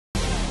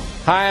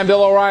Hi, I'm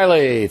Bill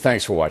O'Reilly.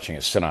 Thanks for watching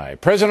us tonight.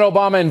 President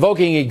Obama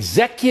invoking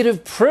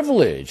executive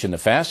privilege in the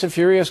Fast and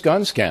Furious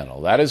gun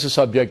scandal. That is the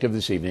subject of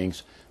this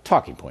evening's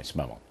Talking Points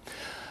memo.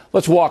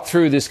 Let's walk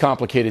through this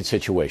complicated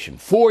situation.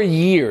 For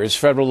years,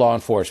 federal law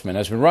enforcement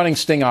has been running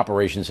sting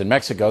operations in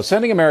Mexico,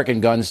 sending American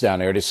guns down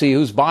there to see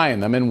who's buying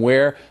them and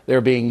where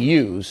they're being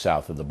used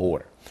south of the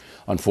border.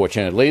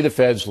 Unfortunately, the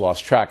feds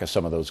lost track of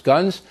some of those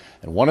guns,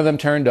 and one of them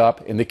turned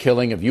up in the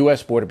killing of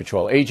U.S. Border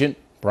Patrol agent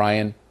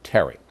Brian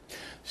Terry.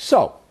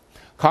 So,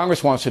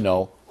 Congress wants to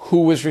know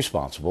who was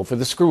responsible for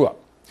the screw-up.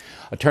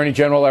 Attorney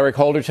General Eric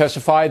Holder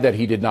testified that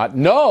he did not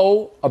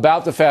know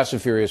about the Fast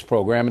and Furious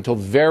program until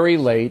very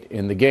late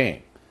in the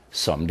game.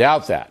 Some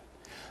doubt that.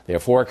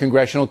 Therefore, a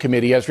congressional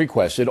committee has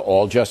requested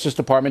all Justice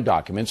Department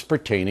documents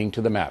pertaining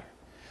to the matter.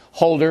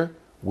 Holder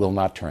will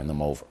not turn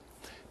them over.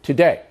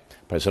 Today,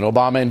 President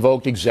Obama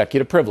invoked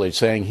executive privilege,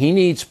 saying he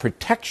needs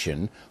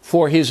protection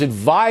for his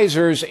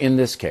advisors in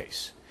this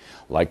case.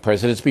 Like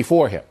presidents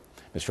before him,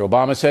 Mr.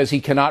 Obama says he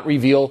cannot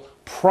reveal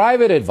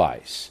private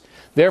advice.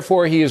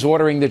 Therefore, he is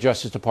ordering the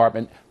Justice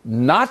Department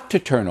not to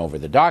turn over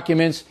the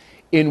documents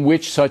in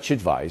which such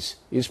advice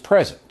is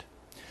present.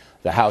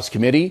 The House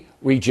committee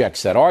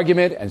rejects that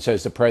argument and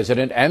says the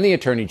president and the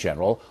attorney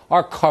general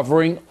are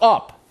covering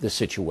up the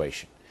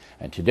situation.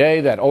 And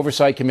today, that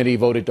oversight committee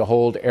voted to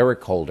hold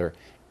Eric Holder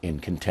in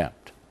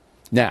contempt.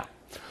 Now,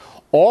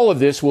 all of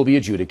this will be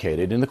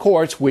adjudicated in the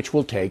courts, which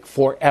will take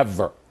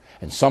forever.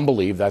 And some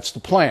believe that's the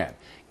plan.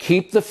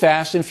 Keep the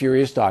Fast and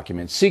Furious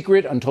documents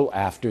secret until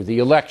after the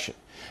election.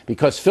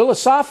 Because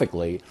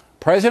philosophically,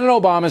 President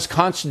Obama's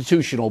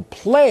constitutional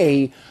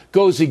play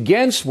goes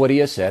against what he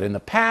has said in the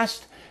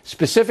past,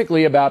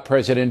 specifically about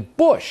President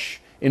Bush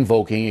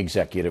invoking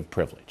executive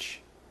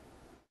privilege.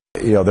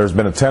 You know, there's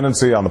been a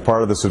tendency on the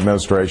part of this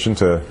administration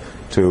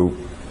to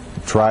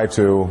try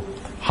to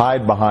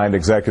hide behind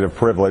executive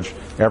privilege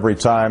every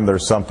time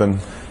there's something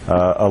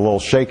a little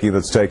shaky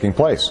that's taking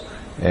place.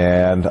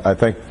 And I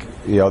think,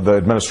 you know, the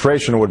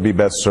administration would be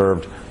best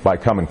served by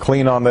coming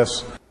clean on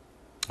this.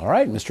 All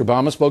right, Mr.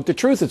 Obama spoke the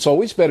truth. It's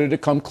always better to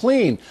come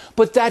clean.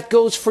 But that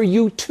goes for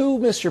you too,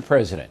 Mr.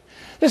 President.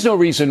 There's no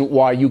reason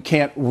why you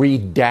can't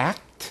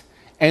redact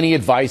any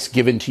advice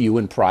given to you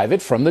in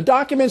private from the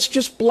documents.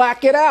 Just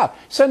black it out.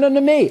 Send them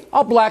to me.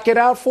 I'll black it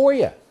out for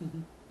you.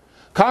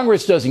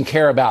 Congress doesn't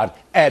care about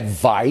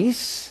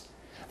advice.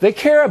 They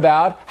care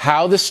about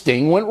how the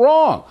sting went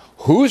wrong.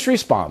 Who's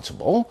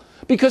responsible?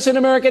 Because an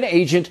American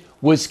agent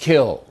was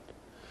killed.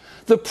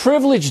 The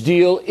privilege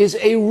deal is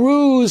a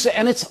ruse,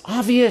 and it's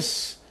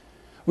obvious.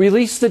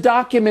 Release the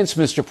documents,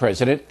 Mr.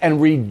 President, and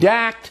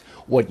redact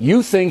what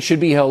you think should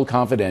be held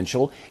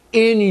confidential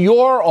in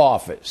your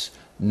office,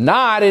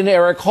 not in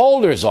Eric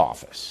Holder's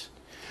office.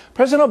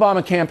 President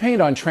Obama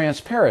campaigned on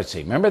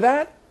transparency. Remember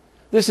that?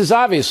 This is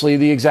obviously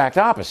the exact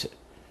opposite.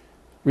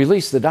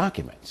 Release the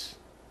documents.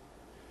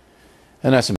 And that's